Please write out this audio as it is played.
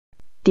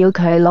屌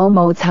佢老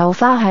母臭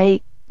花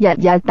閪，日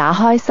日打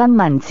開新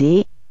聞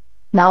紙，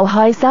扭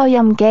開收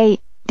音機、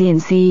電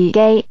視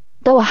機，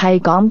都係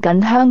講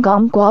緊香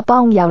港嗰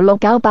幫由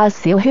698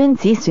小圈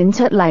子選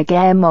出嚟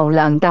嘅無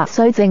良特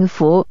區政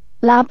府，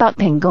拉北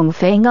平共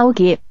匪勾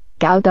結，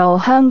搞到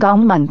香港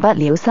民不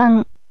聊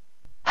生。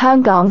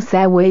香港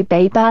社會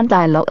俾班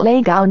大陸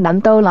呢搞諗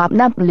到立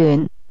笠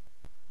亂，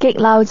激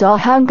嬲咗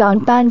香港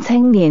班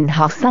青年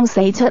學生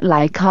死出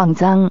嚟抗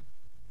爭。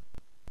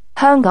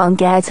香港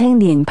嘅青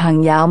年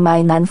朋友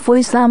咪能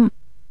灰心，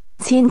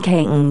千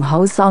祈唔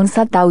好喪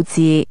失鬥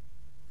志。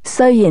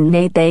雖然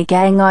你哋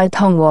嘅愛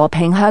同和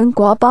平響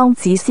嗰幫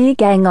自私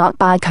嘅惡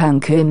霸強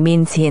權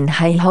面前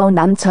係好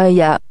撚脆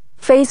弱，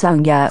非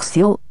常弱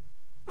小，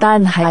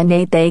但係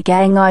你哋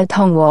嘅愛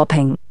同和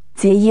平，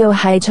只要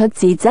係出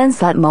自真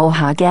實無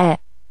瑕嘅，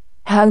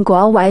向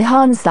嗰位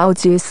看守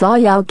住所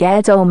有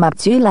嘅造物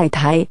主嚟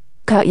睇，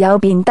卻有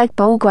變得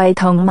寶貴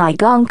同埋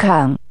剛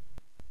強。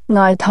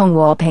愛同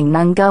和平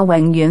能夠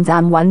永遠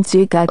站穩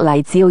住腳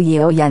嚟照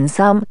耀人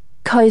心，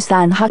驅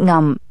散黑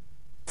暗，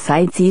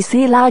使自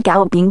私啦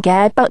狡辯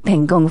嘅北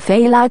平共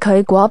匪啦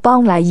佢嗰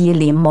幫禮義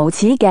廉無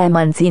恥嘅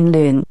民戰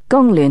聯、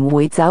工聯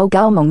會走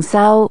狗蒙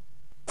羞，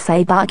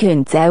使霸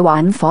權者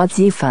玩火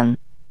之焚。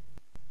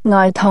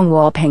愛同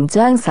和平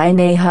將使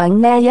你響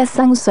呢一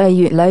生歲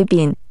月裏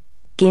邊，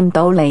見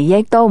到利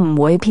益都唔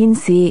會偏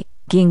視，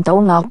見到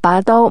惡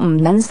霸都唔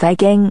撚使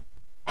驚，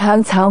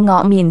向醜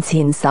惡面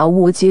前守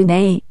護住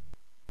你。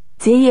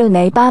只要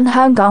你班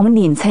香港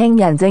年青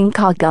人正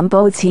確咁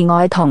保持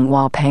愛同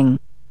和平、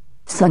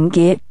純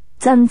潔、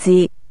真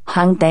摯、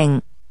肯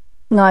定，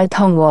愛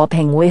同和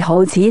平會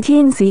好似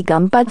天使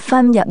咁不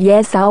分日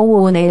夜守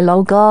護你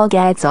老哥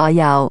嘅左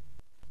右。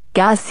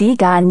假使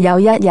間有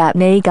一日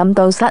你感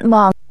到失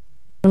望，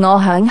我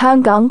響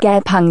香港嘅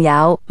朋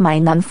友咪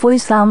能灰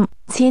心，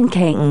千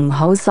祈唔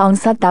好喪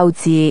失鬥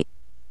志，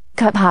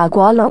給下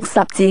過6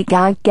十字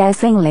架嘅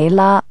勝利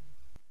啦！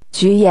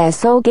主耶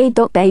穌基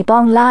督被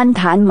幫爛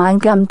攤猛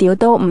咁吊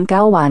都唔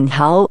夠還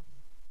口，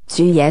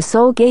主耶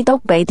穌基督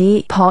被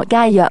啲破街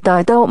虐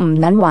待都唔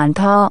能還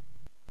拖。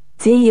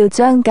只要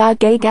將家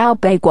己交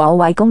俾嗰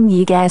位公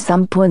義嘅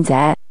審判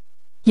者，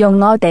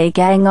用我哋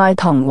嘅愛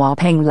同和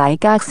平嚟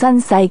革新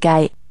世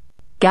界。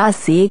假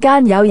使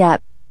間有日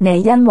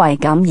你因為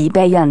咁而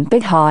被人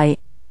迫害，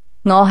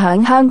我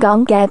響香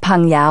港嘅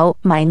朋友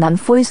咪能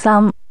灰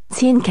心，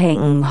千祈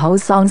唔好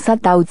喪失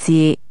鬥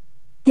志。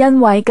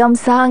因為今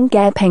生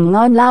嘅平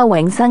安啦，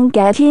永生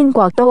嘅天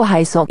國都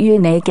係屬於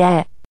你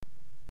嘅。